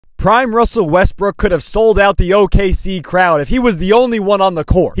Prime Russell Westbrook could have sold out the OKC crowd if he was the only one on the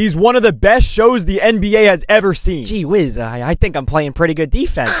court. He's one of the best shows the NBA has ever seen. Gee whiz, I think I'm playing pretty good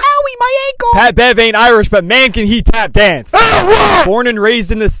defense. Owie, my ankle! Pat Bev ain't Irish, but man can he tap dance. Born and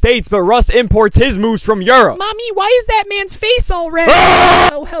raised in the States, but Russ imports his moves from Europe. Mommy, why is that man's face all red?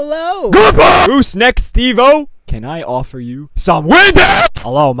 Oh, hello. Who's next, Steve-O? Can I offer you some wind?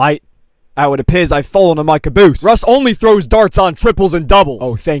 Hello, mate. That would appears I've fallen on my caboose. Russ only throws darts on triples and doubles.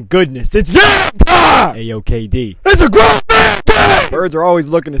 Oh, thank goodness. It's game time! AOKD. It's a grown man game! Birds are always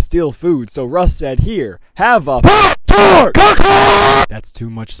looking to steal food, so Russ said, here, have a Pop-Tart! That's too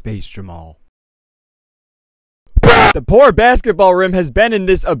much space, Jamal. The poor basketball rim has been in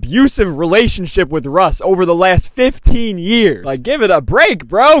this abusive relationship with Russ over the last 15 years. Like, give it a break,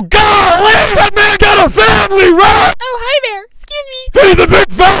 bro. Golly! That man got a family, Russ! Oh, hi there. Excuse me. Feed the big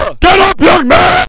fella! Get up, young man!